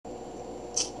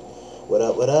What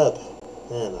up, what up?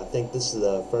 Man, I think this is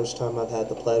the first time I've had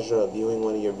the pleasure of viewing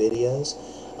one of your videos.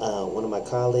 One of my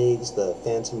colleagues, the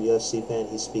Phantom UFC fan,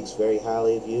 he speaks very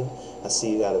highly of you. I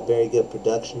see you got a very good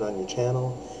production on your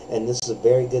channel, and this is a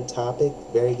very good topic,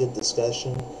 very good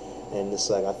discussion, and it's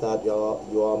like I thought you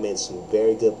all made some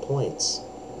very good points.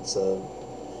 So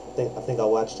I think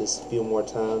I'll watch this a few more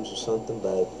times or something,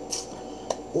 but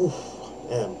oof,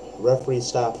 man, referee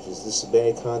stoppages. This is a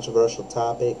very controversial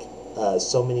topic.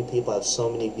 So many people have so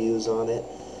many views on it.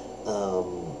 Let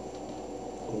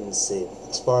me see.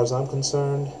 As far as I'm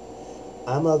concerned,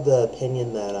 I'm of the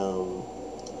opinion that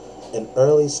an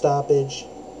early stoppage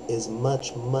is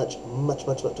much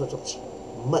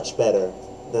better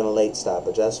than a late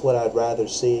stoppage. That's what I'd rather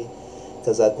see,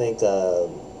 because I think the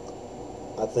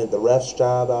ref's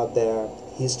job out there,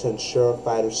 he's to ensure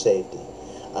fighter safety.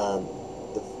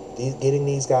 Getting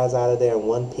these guys out of there in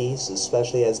one piece,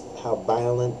 especially as how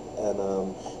violent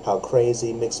and how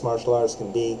crazy mixed martial arts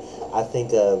can be, I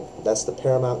think that's the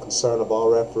paramount concern of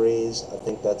all referees. I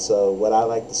think that's what I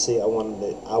like to see. I want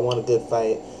a good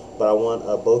fight, but I want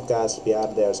both guys to be out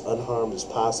of there as unharmed as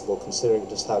possible, considering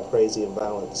just how crazy and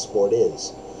violent the sport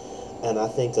is. And I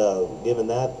think, given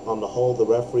that, on the whole, the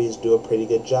referees do a pretty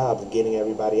good job of getting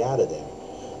everybody out of there.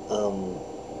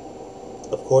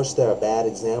 Of course, there are bad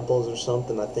examples or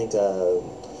something. I think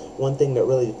one thing that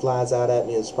really flies out at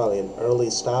me is probably an early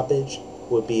stoppage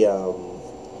would be,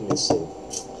 let me see,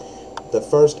 the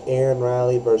first Aaron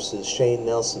Riley versus Shane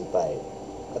Nelson fight.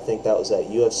 I think that was at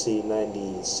UFC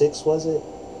 96, was it?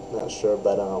 Not sure,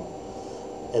 but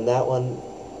in that one,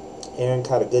 Aaron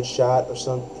caught a good shot or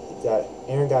something.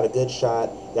 Aaron got a good shot,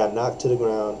 got knocked to the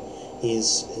ground.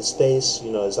 His face,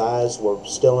 his eyes were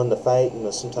still in the fight.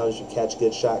 Sometimes you catch a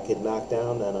good shot, get knocked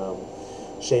down, and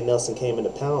Shane Nelson came in to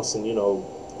pounce, and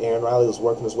Aaron Riley was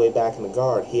working his way back in the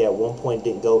guard. He at one point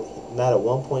not at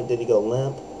one point did he go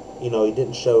limp. He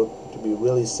didn't show to be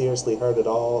really seriously hurt at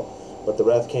all, but the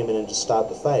ref came in and just stopped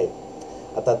the fight.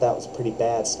 I thought that was a pretty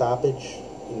bad stoppage.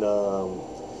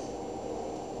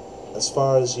 As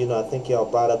far as, I think y'all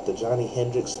brought up the Johnny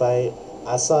Hendricks fight.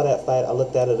 I saw that fight. I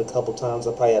looked at it a couple times.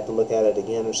 I'll probably have to look at it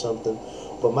again or something.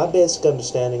 But my basic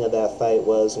understanding of that fight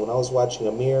was when I was watching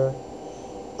Amir,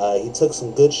 he took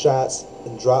some good shots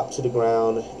and dropped to the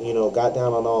ground, got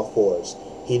down on all fours.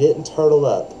 He didn't turtle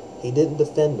up. He didn't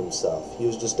defend himself. He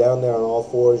was just down there on all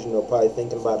fours, probably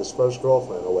thinking about his first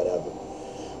girlfriend or whatever.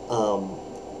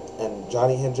 And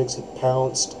Johnny Hendricks, he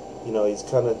pounced. He's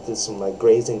kind of did some like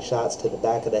grazing shots to the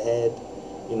back of the head.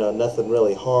 Nothing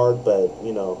really hard, but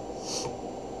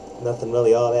nothing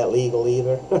really all that legal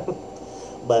either.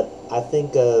 But I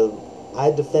think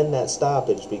I defend that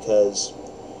stoppage because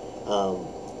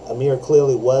Amir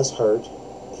clearly was hurt.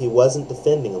 He wasn't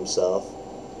defending himself,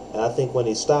 and I think when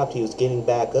he stopped, he was getting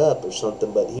back up or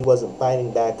something, but he wasn't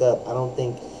fighting back up. I don't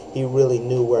think he really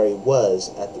knew where he was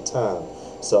at the time.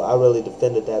 So I really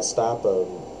defended that stop.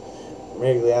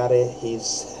 Amir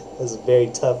has a very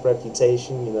tough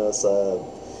reputation.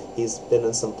 He's been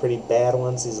in some pretty bad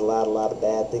ones. He's allowed a lot of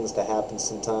bad things to happen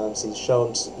sometimes.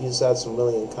 He's had some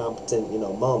really incompetent,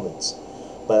 moments.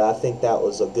 But I think that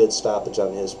was a good stoppage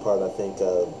on his part. I think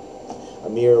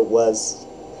Amir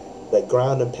that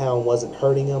ground and pound wasn't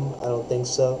hurting him. I don't think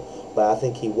so. But I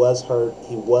think he was hurt.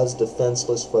 He was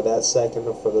defenseless for that second,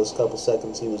 or for those couple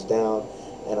seconds he was down.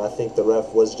 And I think the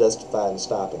ref was justified in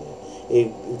stopping it.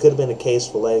 It could have been a case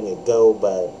for letting it go,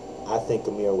 but I think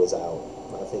Amir was out.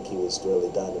 I think he was really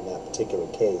done in that particular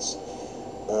case.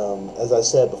 As I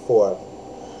said before,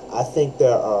 I think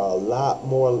there are a lot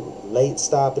more late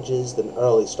stoppages than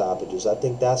early stoppages. I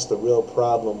think that's the real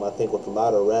problem, I think, with a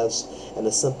lot of refs, and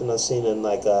it's something I've seen in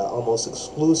almost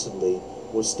exclusively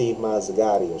with Steve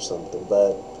Mazzagatti or something.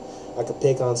 But I could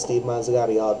pick on Steve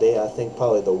Mazzagatti all day. I think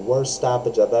probably the worst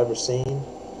stoppage I've ever seen,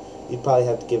 you'd probably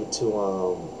have to give it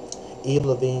to Eve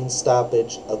Levine's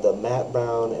stoppage of the Matt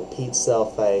Brown and Pete Sell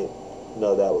fight.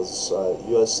 That was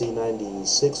UFC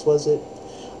 96, was it?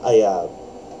 Yeah.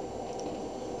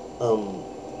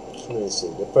 Let me see.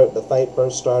 The fight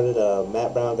first started.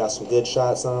 Matt Brown got some good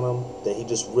shots on him. Then he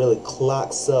just really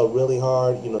clocked Sell really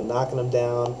hard, knocking him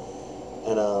down.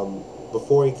 And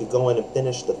before he could go in and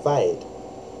finish the fight,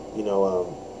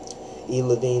 E.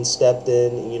 Levine stepped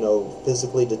in,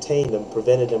 physically detained him,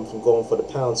 prevented him from going for the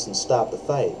pounce and stopped the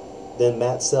fight. Then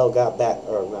Matt Sell got back,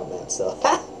 or not Matt Sell,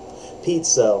 Pete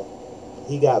Sell,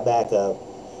 he got back up,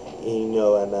 and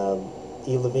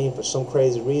E. Levine, for some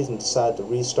crazy reason, decided to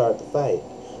restart the fight.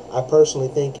 I personally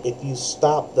think if you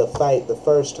stop the fight the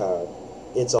first time,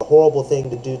 it's a horrible thing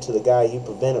to do to the guy you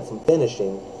prevented from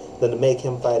finishing than to make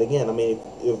him fight again. I mean,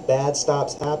 if bad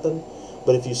stops happen,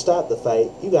 but if you stop the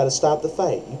fight, you got to stop the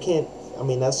fight. You can't I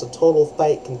mean, that's a total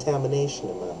fight contamination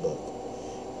in my book.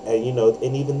 And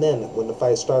and even then, when the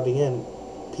fight started again,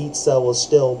 Pete Cell was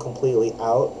still completely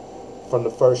out from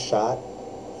the first shot.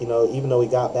 Even though he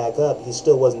got back up, he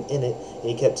still wasn't in it, and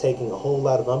he kept taking a whole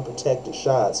lot of unprotected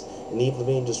shots. And Eve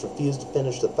Levine just refused to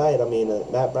finish the fight. I mean,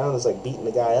 Matt Brown is like beating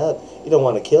the guy up. You don't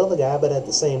want to kill the guy, but at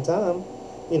the same time,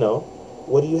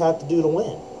 what do you have to do to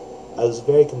win? It was a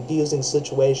very confusing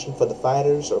situation for the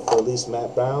fighters, or for at least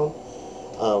Matt Brown.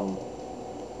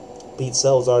 Pete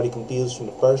Cell was already confused from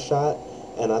the first shot,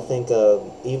 and I think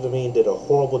Eve Levine did a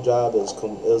horrible job. It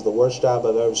was the worst job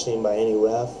I've ever seen by any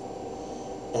ref,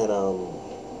 and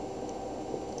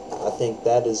I think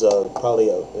that is probably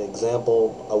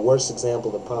a worse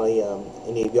example than probably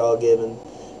any of y'all given,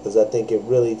 because I think it could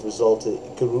really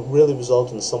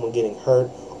result in someone getting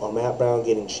hurt, or Matt Brown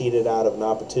getting cheated out of an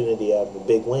opportunity out of a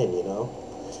big win,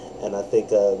 And I think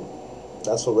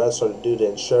that's what refs are to do, to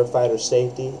ensure fighter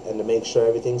safety and to make sure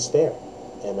everything's fair.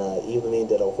 And Evelyn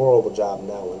did a horrible job in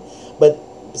that one. But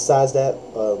besides that,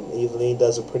 Evelyn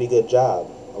does a pretty good job.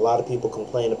 A lot of people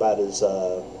complain about his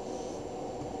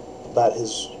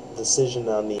decision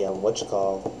on the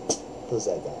who's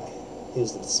that guy? He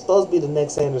was supposed to be the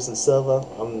next Anderson Silva.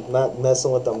 I'm not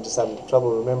messing with him. I'm just having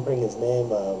trouble remembering his name.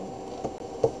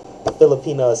 The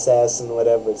Filipino assassin,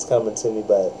 whatever. It's coming to me.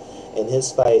 But in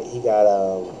his fight, he got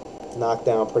knocked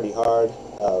down pretty hard.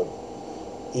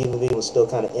 Evelyn was still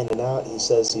kind of in and out. He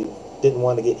says he didn't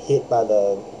want to get hit by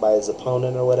his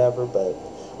opponent or whatever. But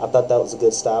I thought that was a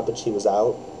good stoppage. He was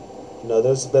out.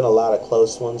 There's been a lot of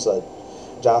close ones, like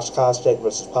Josh Koscheck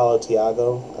versus Paulo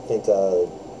Thiago. I think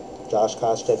Josh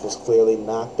Koscheck was clearly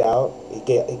knocked out. He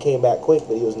came back quick,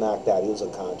 but he was knocked out. He was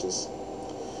unconscious.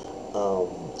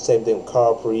 Same thing with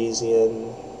Carl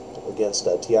Parisian against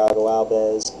Thiago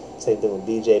Alves. Same thing with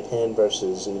BJ Penn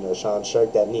versus Sean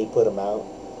Shirk. That knee put him out.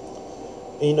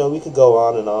 And, we could go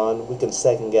on and on. We can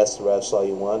second guess the refs all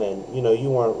you want, and you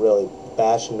weren't really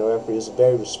bashing the referee. He was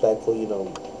very respectful.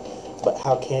 But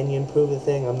how can you improve the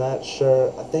thing? I'm not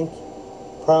sure. I think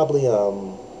probably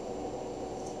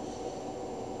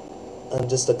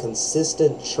just a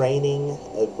consistent training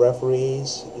of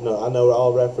referees. I know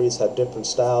all referees have different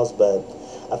styles, but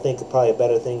I think probably a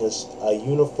better thing is a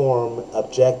uniform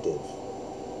objective.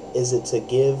 Is it to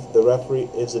give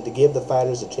the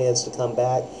fighters a chance to come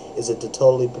back? Is it to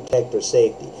totally protect their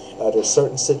safety? There's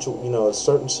certain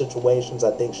situations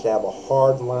I think should have a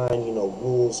hard line,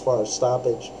 rule as far as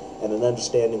stoppage and an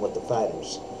understanding with the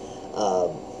fighters.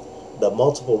 The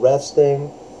multiple refs thing,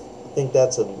 I think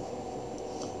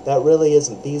that really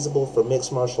isn't feasible for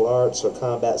mixed martial arts or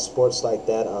combat sports like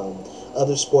that.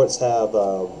 Other sports have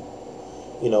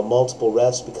multiple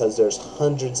refs because there's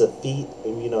hundreds of feet,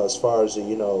 and as far as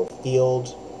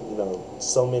field,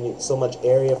 so much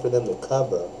area for them to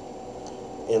cover.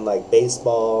 In like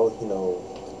baseball,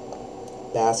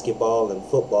 basketball and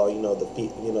football,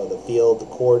 the field, the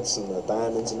courts and the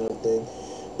diamonds and everything.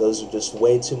 Those are just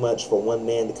way too much for one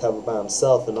man to cover by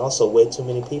himself, and also way too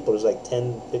many people. There's like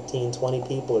 10, 15, 20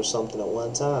 people or something at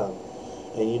one time.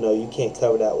 And you can't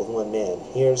cover that with one man.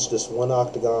 Here's just one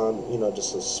octagon,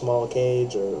 just a small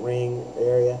cage or ring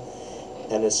area,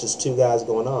 and it's just two guys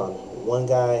going on. One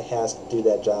guy has to do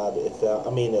that job. If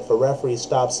a referee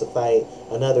stops the fight,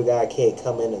 another guy can't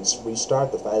come in and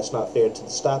restart the fight. It's not fair to the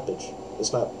stoppage.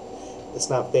 It's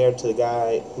not fair to the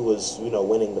guy who was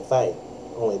winning the fight.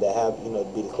 Only to have to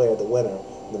be declared the winner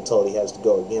and then told he has to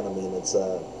go again. I mean, it's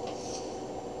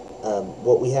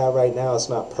what we have right now. It's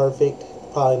not perfect.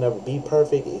 Probably never be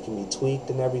perfect. It can be tweaked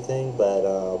and everything, but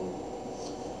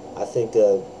I think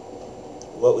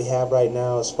what we have right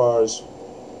now, as far as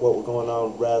what we're going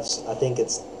on with refs, I think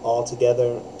it's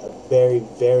altogether a very,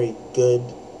 very good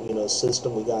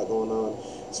system we got going on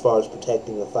as far as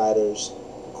protecting the fighters.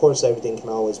 Of course, everything can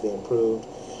always be improved.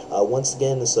 Once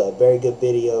again, it's a very good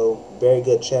video, very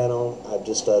good channel. I've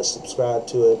just subscribed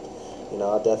to it.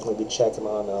 I'll definitely be checking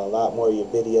on a lot more of your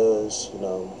videos.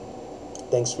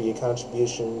 Thanks for your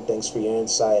contribution. Thanks for your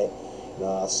insight.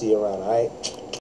 I'll see you around, all right?